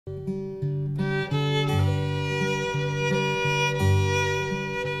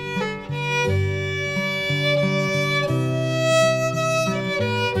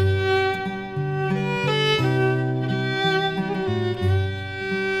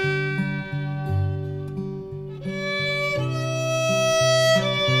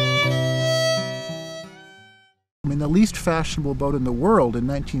least fashionable boat in the world in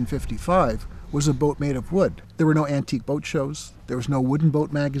 1955 was a boat made of wood. There were no antique boat shows. There was no wooden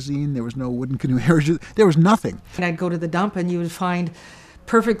boat magazine. There was no wooden canoe heritage. There was nothing. And I'd go to the dump and you would find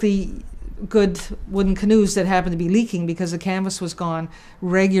perfectly good wooden canoes that happened to be leaking because the canvas was gone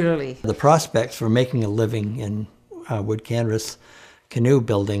regularly. The prospects for making a living in wood canvas canoe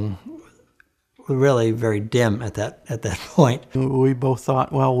building were really very dim at that point. We both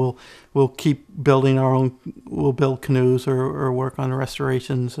thought, well, we'll keep building our own. We'll build canoes or work on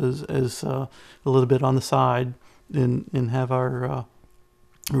restorations as a little bit on the side, and have our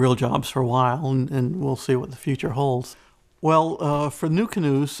real jobs for a while, and we'll see what the future holds. Well, for new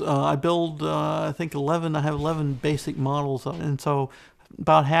canoes, I build, I think 11, I have 11 basic models, and so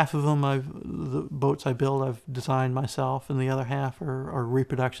about half of them, the boats I build, I've designed myself, and the other half are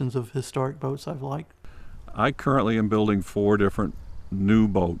reproductions of historic boats I've liked. I currently am building 4 different new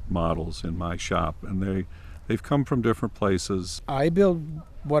boat models in my shop, and they've come from different places. I build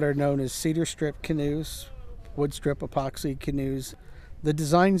what are known as cedar strip canoes, wood strip epoxy canoes. The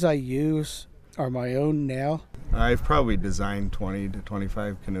designs I use are my own now. I've probably designed 20 to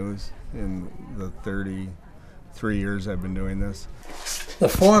 25 canoes in the 33 years I've been doing this. The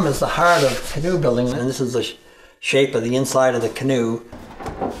form is the heart of canoe building, and this is the shape of the inside of the canoe.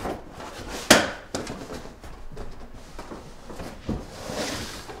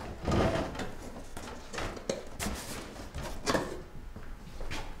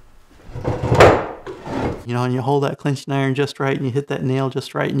 You know, and you hold that clinching iron just right, and you hit that nail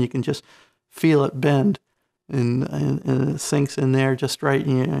just right, and you can just feel it bend, and it sinks in there just right,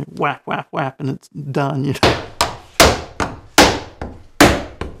 and you whap, whap, whap, and it's done. You know.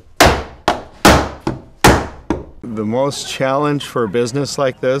 The most challenge for a business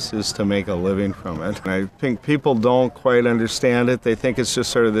like this is to make a living from it. I think people don't quite understand it. They think it's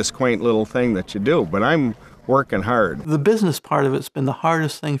just sort of this quaint little thing that you do, but I'm working hard. The business part of it's been the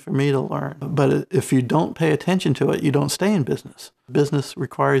hardest thing for me to learn. But if you don't pay attention to it, you don't stay in business. Business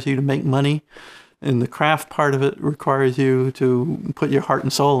requires you to make money, and the craft part of it requires you to put your heart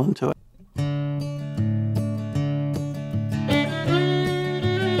and soul into it.